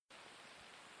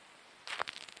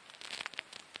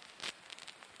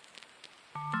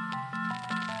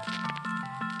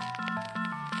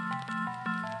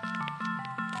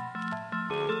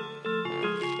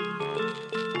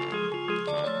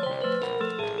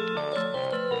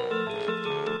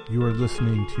You are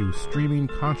listening to Streaming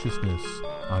Consciousness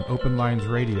on Open Lines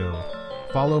Radio.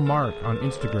 Follow Mark on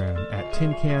Instagram at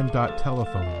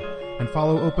tincan.telephone and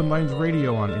follow Open Lines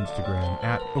Radio on Instagram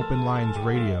at Open Lines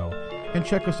Radio, and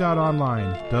check us out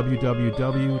online,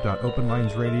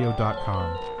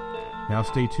 www.openlinesradio.com. Now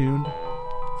stay tuned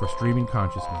for Streaming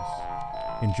Consciousness.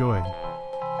 Enjoy.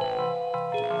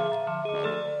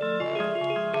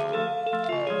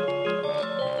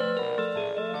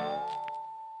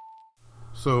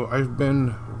 So I've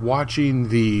been watching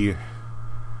the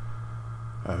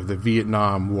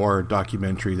Vietnam War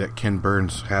documentary that Ken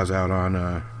Burns has out on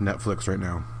Netflix right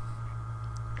now.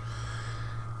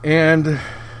 And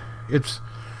it's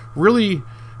really,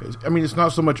 it's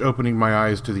not so much opening my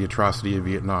eyes to the atrocity of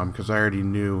Vietnam, because I already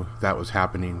knew that was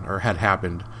happening, or had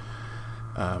happened,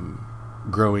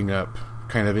 growing up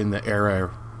kind of in the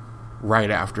era right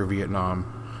after Vietnam,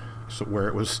 so where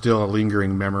it was still a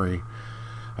lingering memory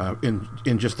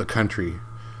in just the country,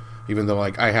 even though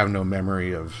I have no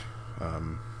memory of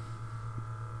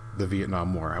the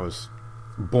Vietnam War. I was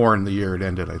born the year it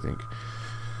ended, I think.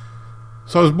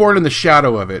 So I was born in the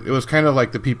shadow of it. It was kind of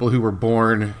like the people who were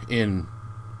born in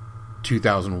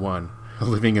 2001,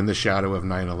 living in the shadow of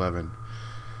 9/11.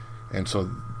 And so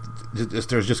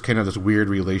there's just kind of this weird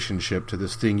relationship to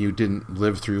this thing you didn't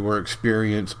live through or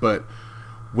experience, but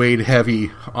weighed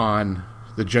heavy on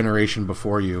the generation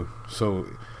before you. So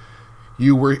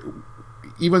you were,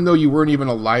 even though you weren't even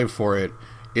alive for it,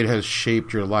 it has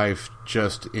shaped your life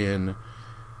just in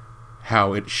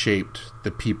how it shaped the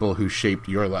people who shaped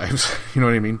your lives. You know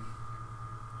what I mean?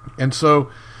 And so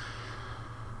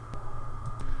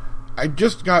I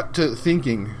just got to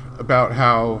thinking about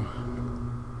how,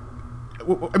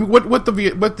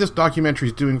 what this documentary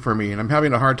is doing for me, and I'm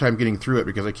having a hard time getting through it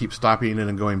because I keep stopping it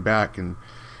and going back and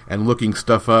looking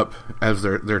stuff up as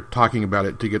they're talking about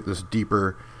it to get this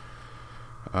deeper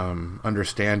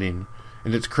understanding.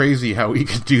 And it's crazy how we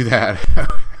can do that.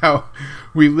 How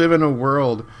we live in a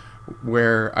world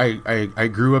where I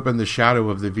grew up in the shadow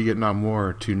of the Vietnam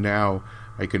War to now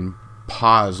I can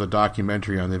pause a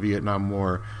documentary on the Vietnam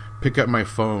War, pick up my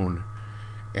phone,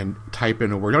 and type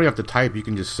in a word. You don't have to type, you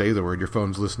can just say the word. Your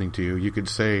phone's listening to you. You could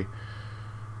say,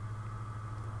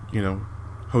 Ho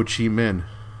Chi Minh,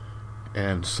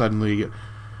 and suddenly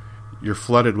you're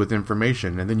flooded with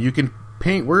information. And then you can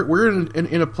paint. We're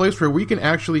in a place where we can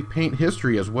actually paint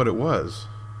history as what it was,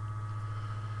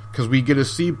 because we get to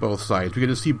see both sides. We get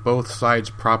to see both sides'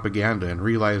 propaganda and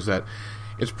realize that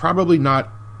it's probably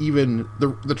not even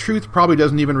the truth. Probably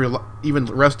doesn't even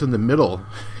rest in the middle.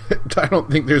 I don't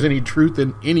think there's any truth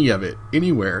in any of it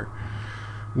anywhere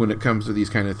when it comes to these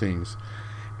kind of things.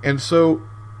 And so,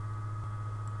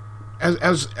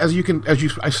 I've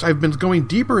been going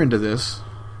deeper into this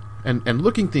and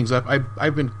looking things up.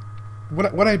 I've been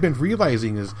what I've been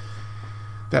realizing is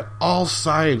that all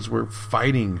sides were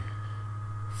fighting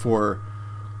for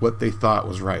what they thought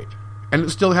was right, and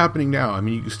it's still happening now. I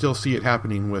mean, you can still see it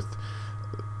happening with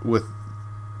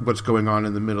what's going on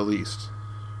in the Middle East,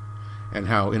 and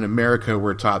how in America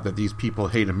we're taught that these people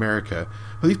hate America.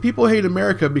 But these people hate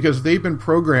America because they've been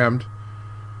programmed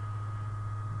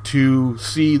to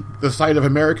see the side of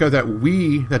America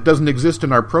that doesn't exist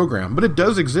in our program, but it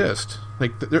does exist.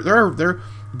 Like their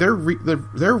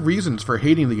reasons for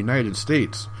hating the United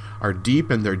States are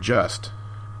deep and they're just.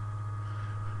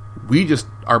 We just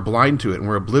are blind to it and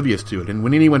we're oblivious to it. And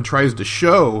when anyone tries to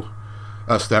show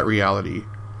us that reality,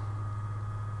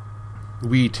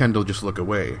 we tend to just look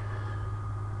away.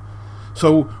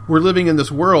 So we're living in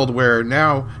this world where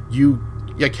now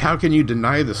how can you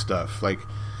deny this stuff?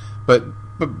 But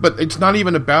it's not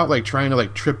even about trying to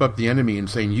trip up the enemy and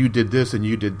saying you did this and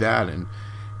you did that,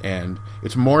 and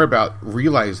it's more about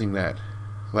realizing that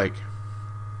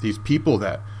these people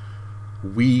that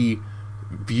we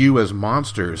view as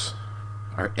monsters,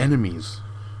 our enemies,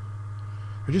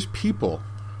 are just people,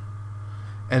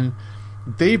 and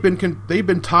they've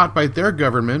been taught by their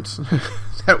governments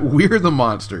that we're the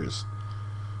monsters,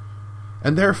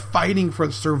 and they're fighting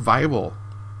for survival.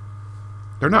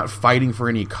 They're not fighting for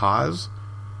any cause.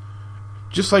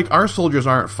 Just like our soldiers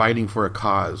aren't fighting for a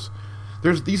cause.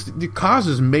 The cause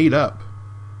is made up.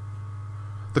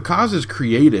 The cause is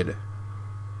created.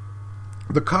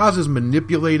 The cause is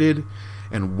manipulated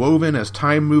and woven as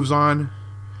time moves on,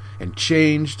 and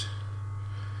changed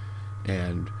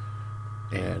and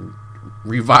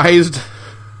revised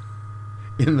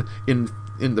in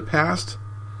the past.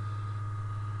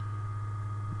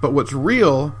 But what's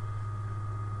real,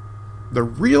 the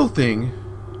real thing,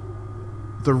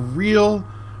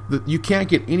 that you can't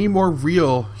get any more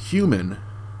real human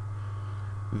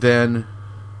than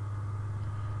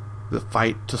the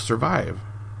fight to survive.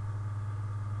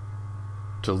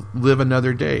 to live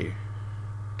another day,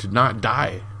 to not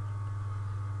die.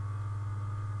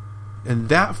 And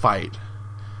that fight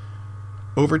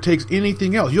overtakes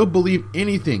anything else. You'll believe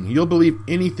anything. You'll believe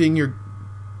anything your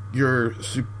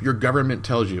government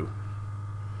tells you,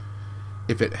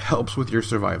 if it helps with your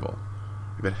survival,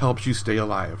 if it helps you stay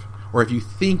alive, or if you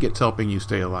think it's helping you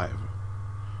stay alive.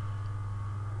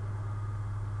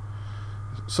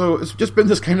 So it's just been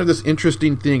this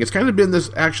interesting thing. It's kind of been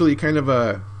this actually kind of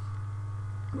a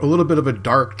little bit of a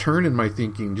dark turn in my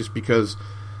thinking, just because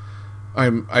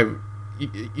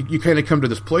you kind of come to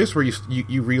this place where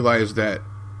you realize that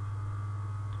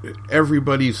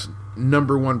everybody's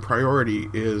number one priority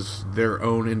is their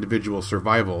own individual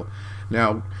survival.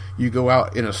 Now, you go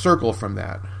out in a circle from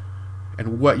that,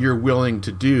 and what you're willing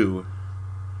to do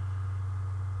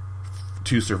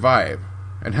to survive,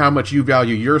 and how much you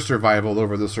value your survival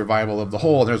over the survival of the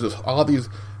whole. And there's all these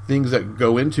things that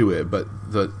go into it, but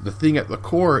the thing at the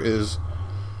core is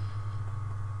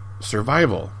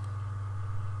survival.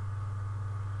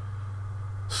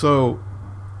 So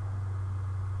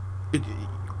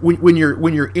when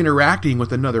you're interacting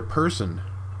with another person,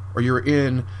 or you're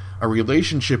in a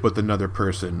relationship with another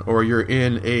person, or you're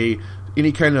in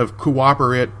any kind of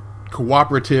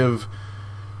cooperative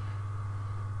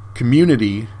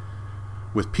community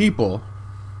with people,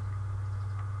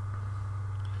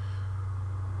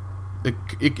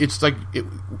 it's like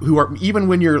who are, even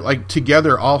when you're like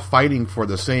together all fighting for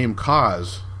the same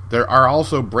cause, there are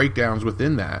also breakdowns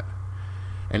within that.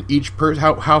 And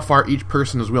how far each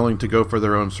person is willing to go for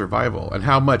their own survival, and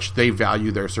how much they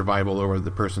value their survival over the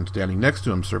person standing next to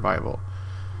them's survival.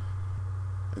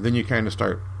 And then you kind of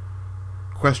start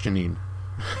questioning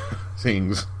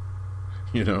things,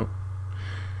 you know.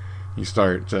 You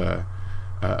start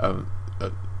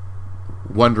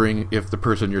wondering if the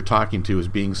person you're talking to is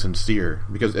being sincere.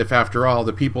 Because if, after all,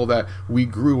 the people that we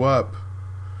grew up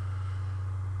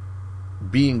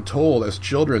being told as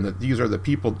children that these are the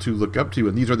people to look up to,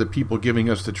 and these are the people giving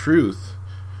us the truth,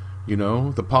 you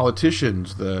know, the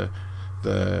politicians, the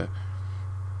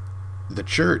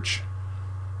church,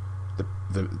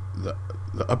 the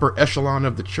upper echelon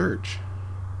of the church.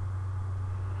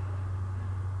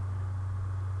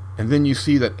 And then you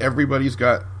see that everybody's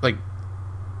got, like,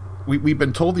 we've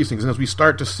been told these things, and as we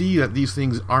start to see that these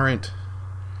things aren't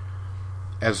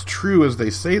as true as they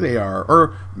say they are,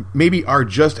 or maybe are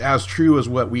just as true as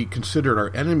what we considered our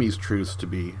enemies' truths to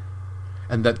be,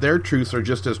 and that their truths are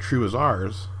just as true as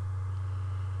ours,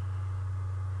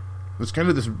 it's kind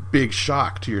of this big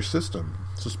shock to your system.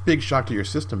 It's this big shock to your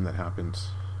system that happens.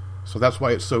 So that's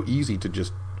why it's so easy to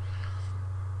just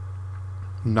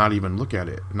not even look at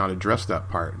it, not address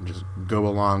that part, and just go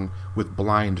along with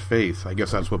blind faith. I guess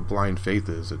that's what blind faith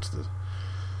is. It's the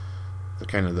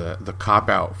kind of the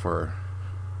cop-out for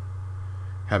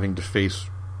having to face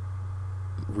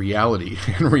reality,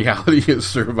 and reality is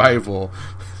survival.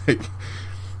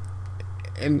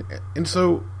 and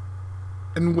so,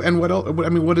 and what else? I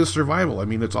mean, what is survival? I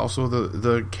mean, it's also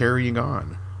the carrying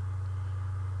on.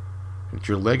 It's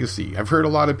your legacy. I've heard a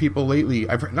lot of people lately.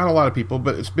 Not a lot of people,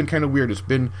 but it's been kind of weird. It's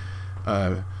been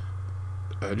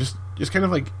just kind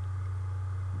of like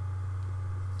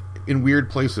in weird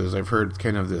places. I've heard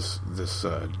kind of this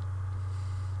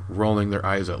rolling their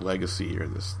eyes at legacy, or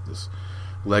this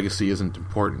legacy isn't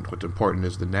important. What's important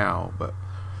is the now.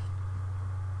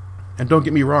 And don't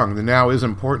get me wrong, the now is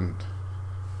important.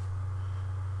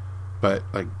 But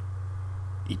like,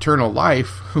 eternal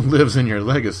life lives in your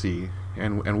legacy.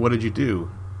 And what did you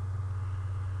do?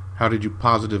 How did you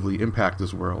positively impact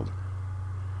this world?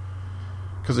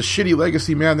 Because a shitty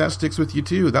legacy, man, that sticks with you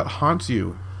too. That haunts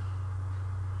you.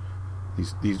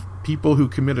 These people who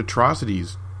commit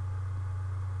atrocities,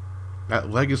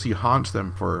 that legacy haunts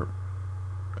them for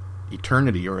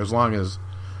eternity, or as long as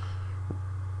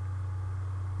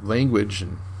language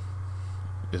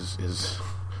is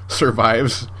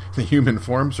survives, the human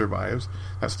form survives.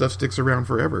 That stuff sticks around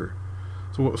forever.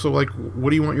 So like, what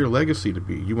do you want your legacy to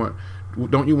be?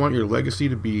 Don't you want your legacy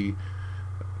to be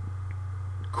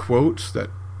quotes that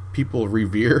people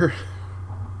revere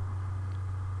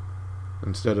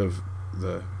instead of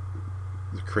the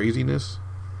craziness?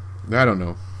 I don't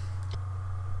know.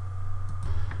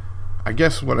 I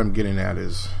guess what I'm getting at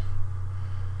is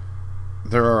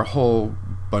there are a whole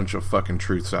bunch of fucking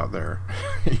truths out there.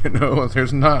 You know,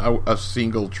 there's not a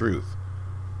single truth.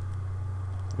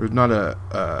 There's not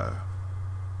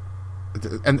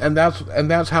and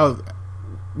that's how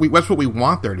that's what we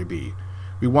want there to be.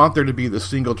 We want there to be the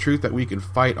single truth that we can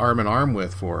fight arm in arm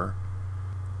with for,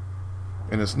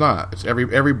 and it's not. It's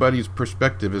everybody's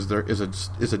perspective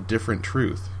is a different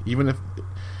truth. Even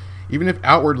Even if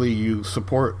outwardly you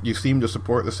seem to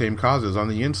support the same causes, on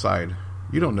the inside,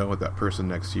 you don't know what that person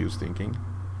next to you is thinking.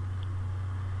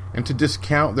 And to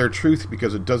discount their truth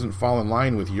because it doesn't fall in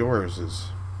line with yours is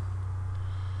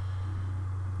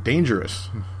dangerous.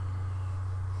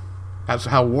 That's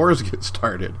how wars get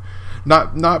started.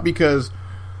 Not because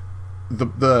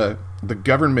the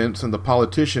governments and the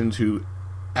politicians who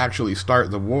actually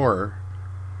start the war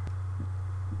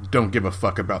don't give a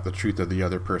fuck about the truth of the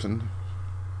other person.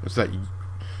 It's that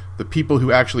the people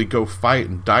who actually go fight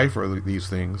and die for these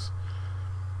things,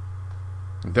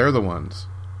 they're the ones.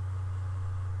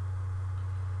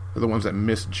 They're the ones that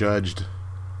misjudged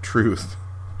truth,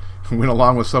 went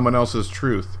along with someone else's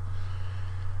truth,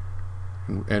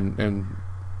 and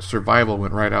survival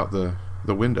went right out the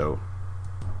window.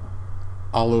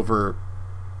 All over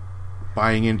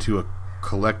buying into a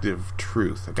collective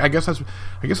truth. I guess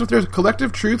if there's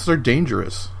collective truths, are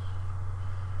dangerous.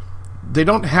 They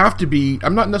don't have to be.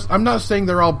 I'm not saying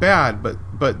they're all bad, but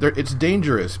it's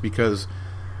dangerous because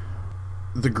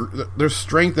there's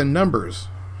strength in numbers,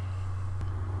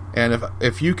 and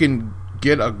if you can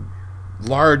get a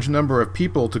large number of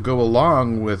people to go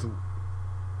along with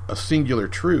a singular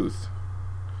truth,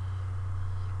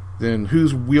 then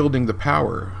who's wielding the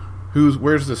power?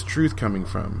 Where's this truth coming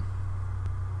from?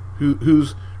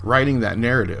 Who's writing that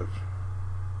narrative?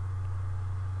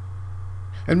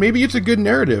 And maybe it's a good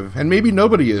narrative, and maybe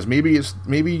nobody is. Maybe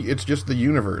it's just the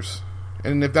universe.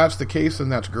 And if that's the case, then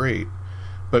that's great.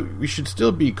 But we should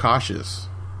still be cautious.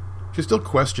 Should still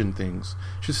question things.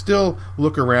 Should still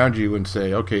look around you and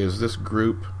say, okay, is this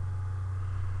group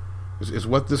is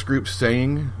what this group's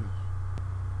saying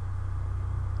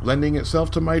lending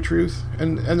itself to my truth?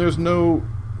 And there's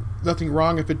nothing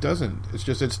wrong if it doesn't. It's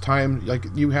just it's time. Like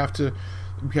we have to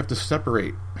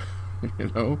separate,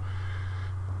 you know,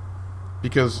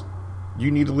 because you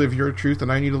need to live your truth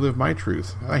and I need to live my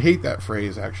truth. I hate that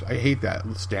phrase. Actually, I hate that,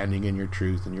 standing in your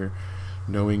truth and you're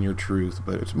knowing your truth.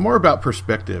 But it's more about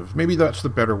perspective. Maybe that's the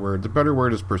better word. The better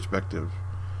word is perspective.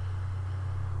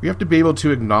 We have to be able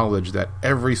to acknowledge that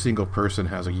every single person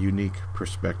has a unique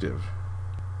perspective.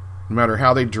 No matter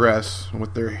how they dress,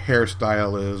 what their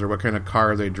hairstyle is, or what kind of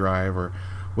car they drive, or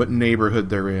what neighborhood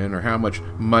they're in, or how much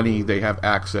money they have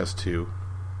access to.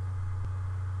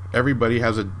 Everybody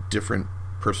has a different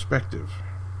perspective.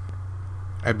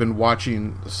 I've been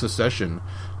watching Succession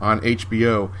on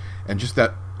HBO, and just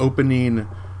that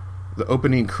the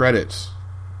opening credits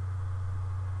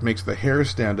makes the hair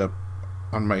stand up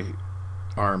on my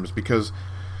arms because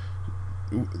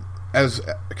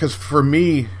for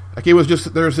me, like, it was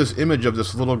just, there's this image of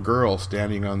this little girl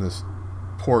standing on this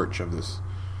porch of this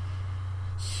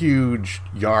huge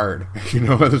yard, you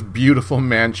know, this beautiful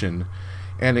mansion,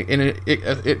 and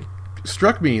it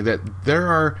struck me that there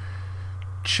are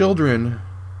children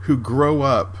who grow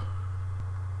up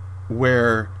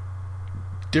where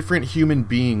different human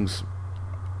beings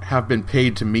have been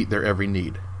paid to meet their every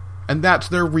need, and that's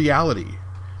their reality.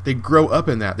 They grow up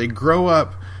in that. They grow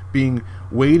up being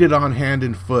waited on hand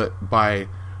and foot by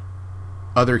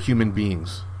other human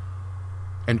beings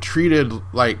and treated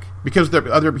like, because the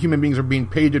other human beings are being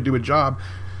paid to do a job,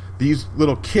 these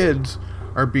little kids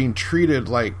are being treated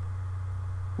like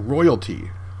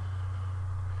royalty.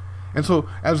 And so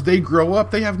as they grow up,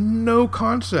 they have no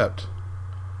concept.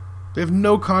 They have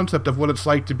no concept of what it's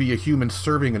like to be a human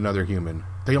serving another human.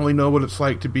 They only know what it's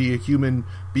like to be a human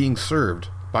being served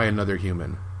by another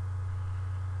human.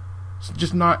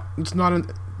 It's not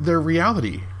their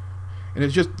reality. And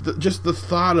it's just the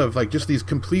thought of, like, just these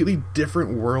completely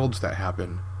different worlds that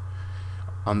happen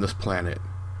on this planet,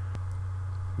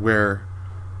 where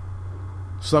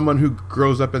someone who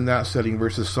grows up in that setting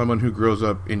versus someone who grows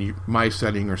up in my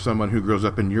setting or someone who grows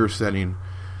up in your setting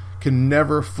can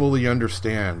never fully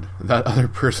understand that other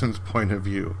person's point of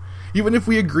view. Even if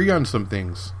we agree on some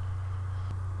things,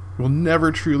 we'll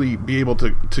never truly be able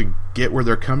to get where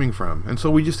they're coming from. And so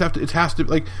we just have to, it has to,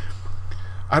 like,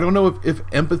 I don't know if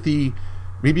empathy,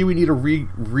 maybe we need to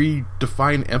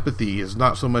redefine empathy as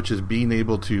not so much as being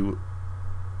able to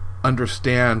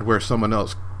understand where someone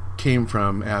else came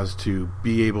from as to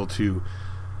be able to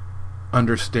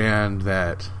understand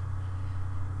that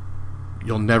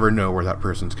you'll never know where that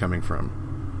person's coming from.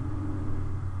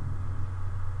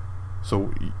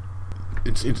 So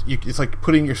it's like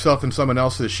putting yourself in someone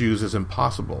else's shoes is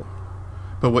impossible.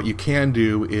 But what you can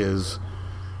do is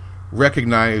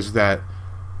recognize that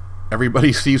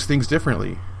everybody sees things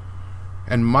differently.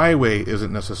 And my way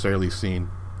isn't necessarily seen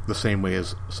the same way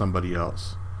as somebody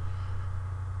else.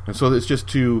 And so it's just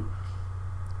to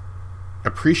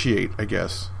appreciate, I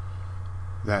guess,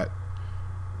 that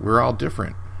we're all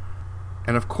different.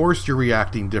 And of course you're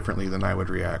reacting differently than I would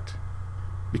react.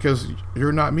 Because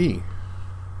you're not me.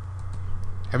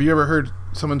 Have you ever heard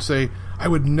someone say, I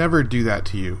would never do that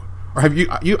to you? Or have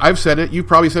you I've said it, you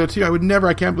probably said it too.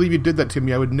 I can't believe you did that to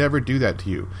me. I would never do that to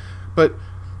you. But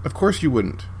of course you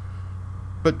wouldn't.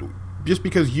 But just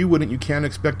because you wouldn't, you can't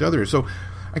expect others. So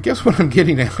I guess what I'm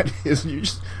getting at is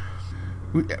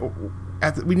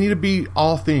we need to be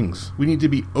all things. We need to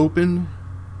be open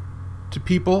to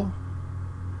people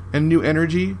and new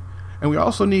energy. And we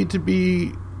also need to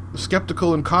be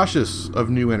skeptical and cautious of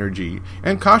new energy.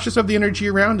 And cautious of the energy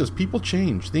around us. People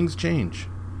change. Things change.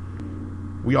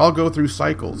 We all go through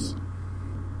cycles.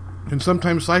 And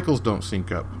sometimes cycles don't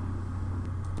sync up.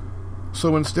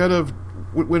 So instead of,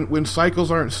 when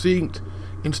cycles aren't synced,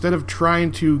 instead of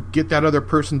trying to get that other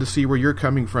person to see where you're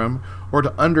coming from, or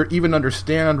to even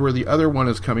understand where the other one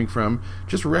is coming from,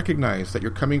 just recognize that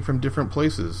you're coming from different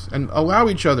places and allow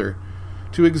each other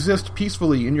to exist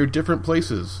peacefully in your different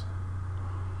places.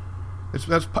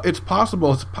 It's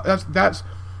possible.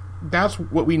 That's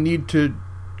what we need to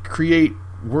create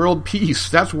world peace.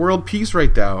 That's world peace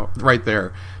right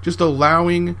there. Just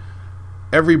allowing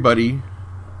everybody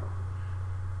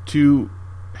to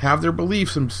have their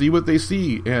beliefs and see what they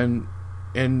see, and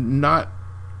not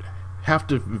have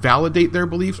to validate their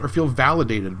beliefs or feel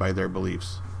validated by their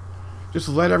beliefs. Just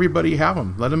let everybody have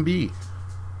them. Let them be.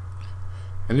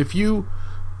 And if you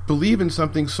believe in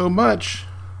something so much,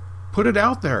 put it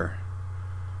out there.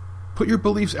 Put your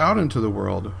beliefs out into the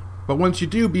world. But once you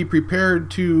do, be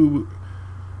prepared to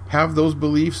have those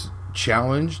beliefs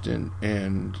challenged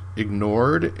and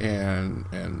ignored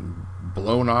and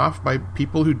blown off by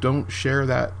people who don't share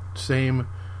that same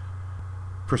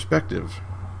perspective.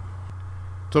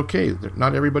 It's okay.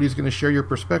 Not everybody's going to share your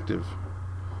perspective.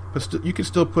 But you can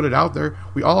still put it out there.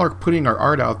 We all are putting our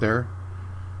art out there.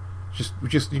 We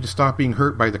just need to stop being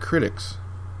hurt by the critics.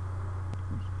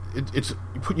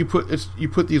 We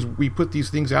put these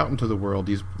things out into the world.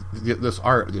 This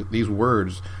art, these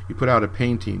words. You put out a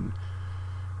painting.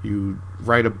 You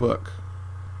write a book.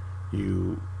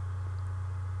 You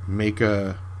make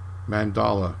a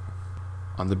mandala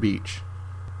on the beach.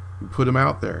 You put them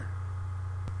out there.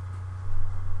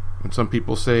 And some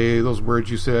people say those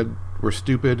words you said were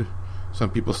stupid.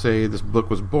 Some people say this book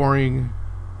was boring.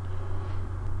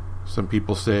 Some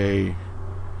people say,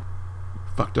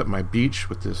 fucked up my beach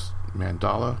with this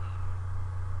mandala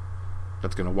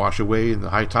that's going to wash away in the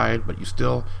high tide, but you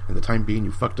still, in the time being,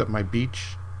 you fucked up my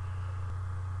beach.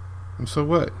 And so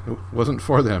what? It wasn't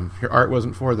for them. Your art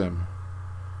wasn't for them.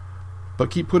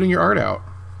 But keep putting your art out,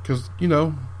 because,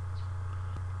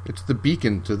 it's the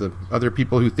beacon to the other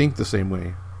people who think the same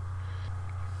way.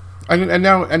 And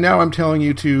now I'm telling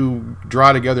you to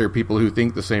draw together people who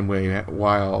think the same way,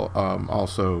 while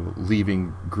also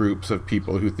leaving groups of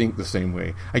people who think the same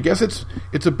way. I guess it's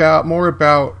more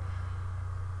about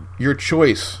your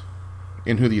choice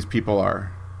in who these people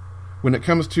are. When it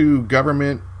comes to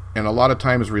government, and a lot of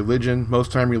times religion,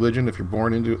 most time religion, if you're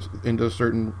born into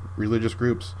certain religious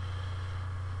groups,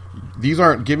 these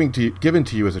aren't given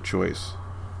to you as a choice.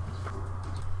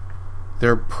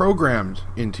 They're programmed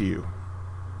into you.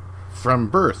 From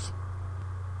birth,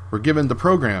 we're given the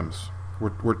programs.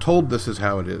 We're told this is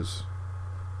how it is.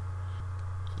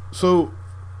 So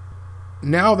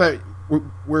now that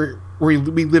we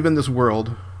live in this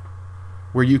world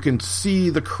where you can see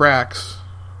the cracks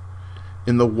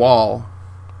in the wall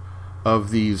of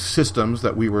these systems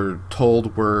that we were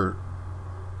told were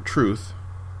truth,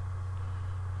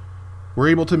 we're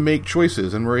able to make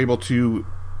choices, and we're able to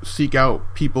seek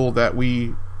out people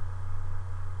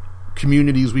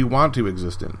communities we want to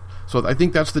exist in. So I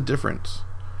think that's the difference.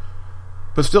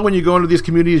 But still, when you go into these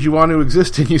communities you want to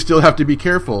exist in, you still have to be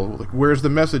careful. Like, where's the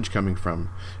message coming from?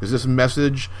 Is this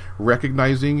message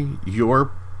recognizing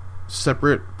your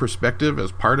separate perspective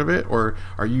as part of it, or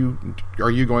are you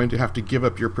going to have to give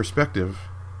up your perspective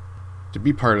to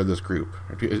be part of this group?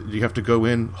 Do you have to go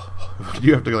in? Do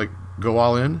you have to go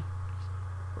all in,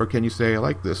 or can you say, I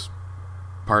like this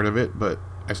part of it, but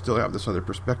I still have this other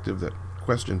perspective that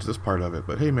questions this part of it?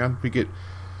 But hey, man, we get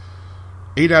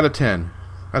 8 out of 10.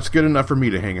 That's good enough for me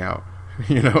to hang out.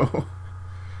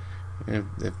 And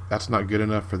if that's not good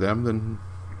enough for them, then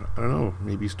I don't know,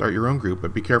 maybe start your own group.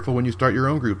 But be careful when you start your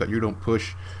own group that you don't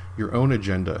push your own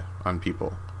agenda on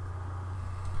people.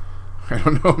 I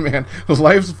don't know, man.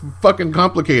 Life's fucking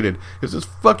complicated. It's this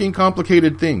fucking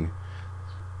complicated thing.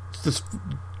 It's this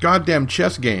goddamn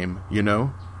chess game,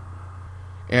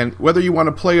 And whether you want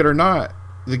to play it or not,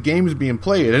 the game's being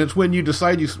played. And it's when you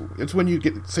decide it's when you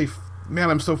say, man,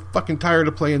 I'm so fucking tired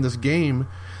of playing this game,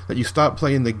 that you stop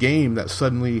playing the game, that's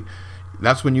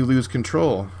when you lose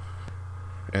control.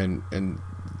 and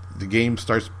the game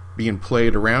starts being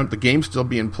played around. The game's still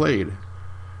being played.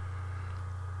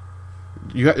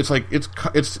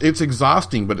 It's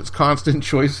exhausting, but it's constant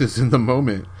choices in the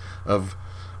moment of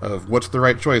what's the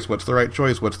right choice, what's the right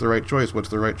choice, what's the right choice, what's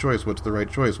the right choice, what's the right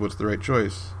choice, what's the right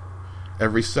choice.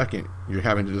 Every second you're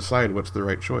having to decide what's the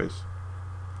right choice.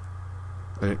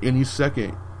 And at any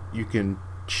second you can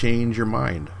change your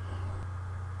mind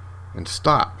and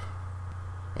stop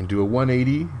and do a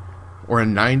 180 or a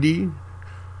 90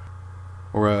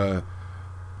 or a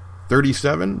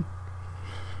 37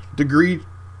 degree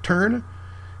turn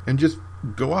and just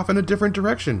go off in a different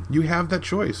direction. You have that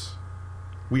choice.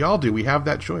 We all do. We have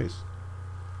that choice.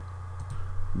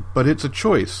 But it's a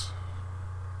choice.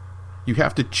 You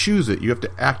have to choose it. You have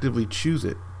to actively choose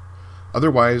it.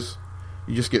 Otherwise,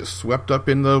 you just get swept up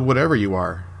in the whatever you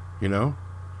are, you know?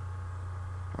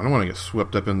 I don't want to get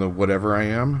swept up in the whatever I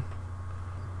am.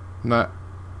 I'm not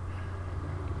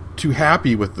too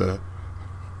happy with the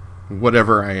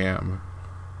whatever I am.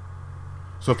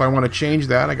 So if I want to change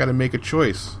that, I got to make a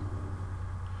choice.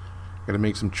 I got to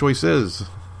make some choices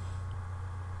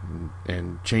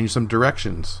and change some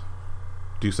directions.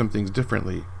 Do some things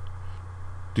differently.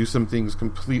 Do some things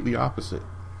completely opposite.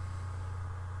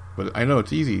 But I know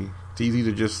it's easy. It's easy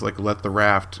to just like let the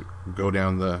raft go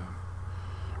down the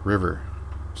river.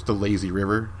 Just a lazy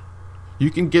river.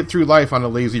 You can get through life on a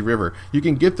lazy river. You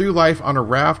can get through life on a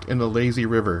raft in a lazy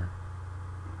river.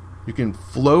 You can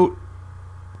float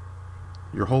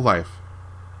your whole life.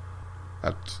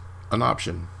 That's an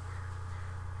option.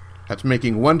 That's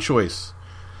making one choice.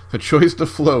 The choice to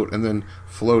float and then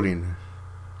floating.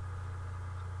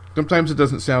 Sometimes it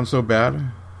doesn't sound so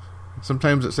bad.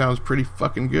 Sometimes it sounds pretty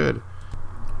fucking good.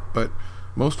 But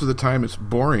most of the time it's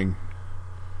boring.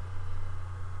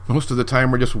 Most of the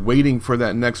time we're just waiting for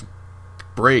that next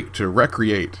break to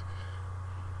recreate.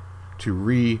 To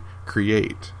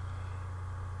recreate.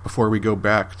 Before we go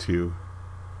back to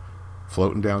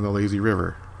floating down the lazy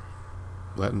river.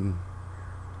 Letting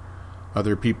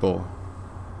other people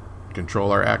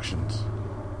control our actions.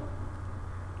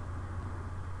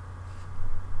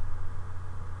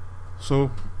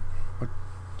 So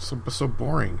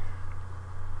boring.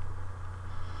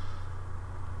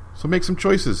 So make some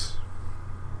choices.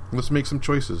 Let's make some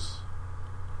choices.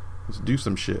 Let's do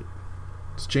some shit.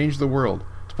 Let's change the world.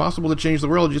 It's possible to change the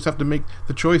world. You just have to make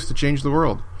the choice to change the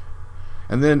world.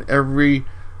 And then every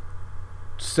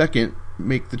second,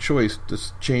 make the choice to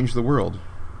change the world.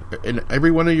 And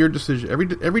every one of your decisions,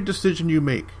 every decision you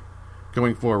make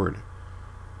going forward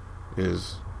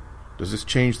is, does this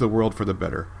change the world for the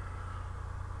better?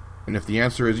 And if the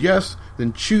answer is yes,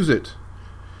 then choose it.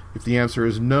 If the answer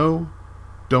is no,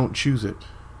 don't choose it.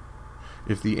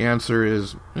 If the answer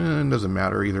is, it doesn't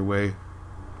matter either way,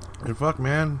 and fuck,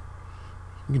 man,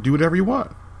 you can do whatever you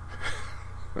want.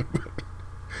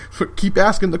 But keep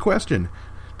asking the question,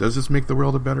 does this make the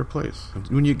world a better place? And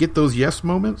when you get those yes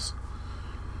moments,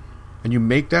 and you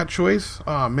make that choice,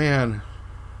 oh man,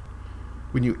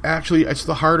 when you actually, it's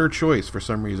the harder choice for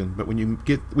some reason, but when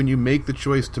you make the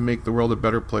choice to make the world a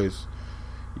better place,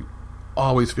 you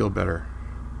always feel better.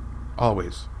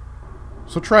 Always.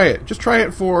 So try it. Just try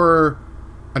it for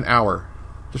an hour.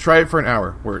 Just try it for an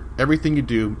hour, where everything you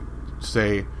do,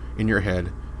 say in your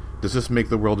head, does this make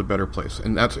the world a better place?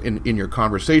 And that's in your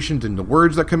conversations, in the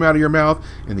words that come out of your mouth,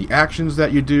 in the actions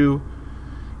that you do,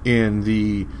 in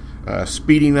the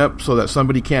speeding up so that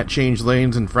somebody can't change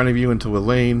lanes in front of you into a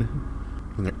lane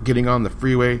when they're getting on the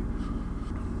freeway.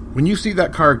 When you see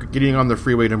that car getting on the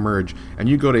freeway to merge, and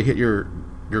you go to hit your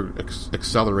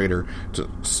accelerator to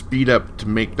speed up to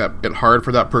make it hard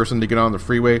for that person to get on the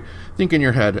freeway, think in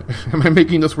your head, am I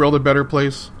making this world a better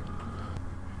place?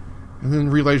 And then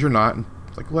realize you're not, and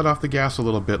let off the gas a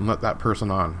little bit and let that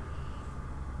person on.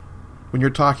 When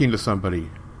you're talking to somebody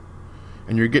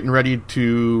and you're getting ready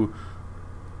to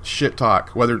shit talk,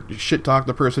 whether shit talk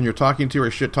the person you're talking to or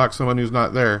shit talk someone who's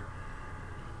not there,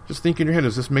 just think in your head,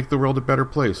 does this make the world a better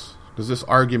place? Is this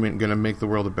argument going to make the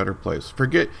world a better place?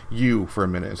 Forget you for a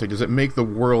minute and say, does it make the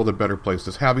world a better place?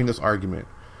 Does having this argument,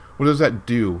 what does that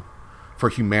do for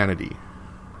humanity?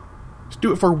 Just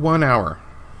do it for 1 hour.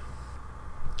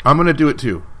 I'm going to do it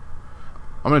too.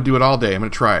 I'm going to do it all day. I'm going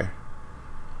to try.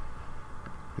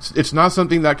 It's not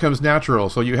something that comes natural,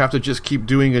 so you have to just keep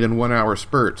doing it in 1 hour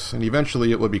spurts, and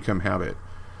eventually it will become habit.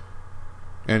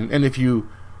 And if you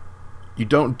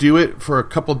don't do it for a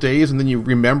couple days, and then you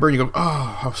remember, and you go,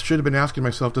 oh, I should have been asking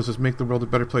myself, does this make the world a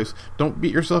better place? Don't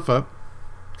beat yourself up,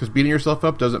 because beating yourself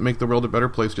up doesn't make the world a better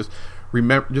place. Just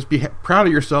remember, just be proud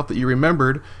of yourself that you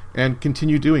remembered, and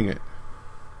continue doing it.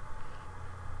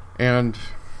 And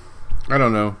I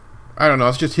don't know. I don't know,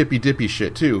 it's just hippy dippy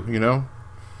shit too, you know?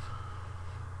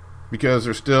 Because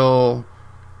there's still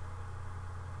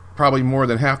probably more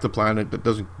than half the planet that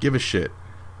doesn't give a shit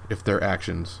if their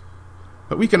actions.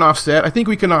 But we can offset. I think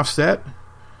we can offset.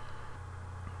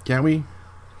 Can't we?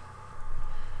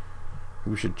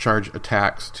 We should charge a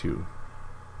tax to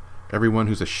everyone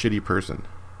who's a shitty person.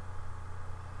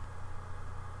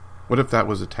 What if that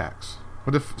was a tax?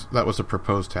 What if that was a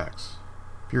proposed tax?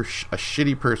 If you're a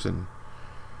shitty person,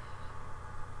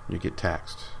 you get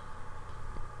taxed.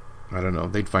 I don't know.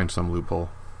 They'd find some loophole.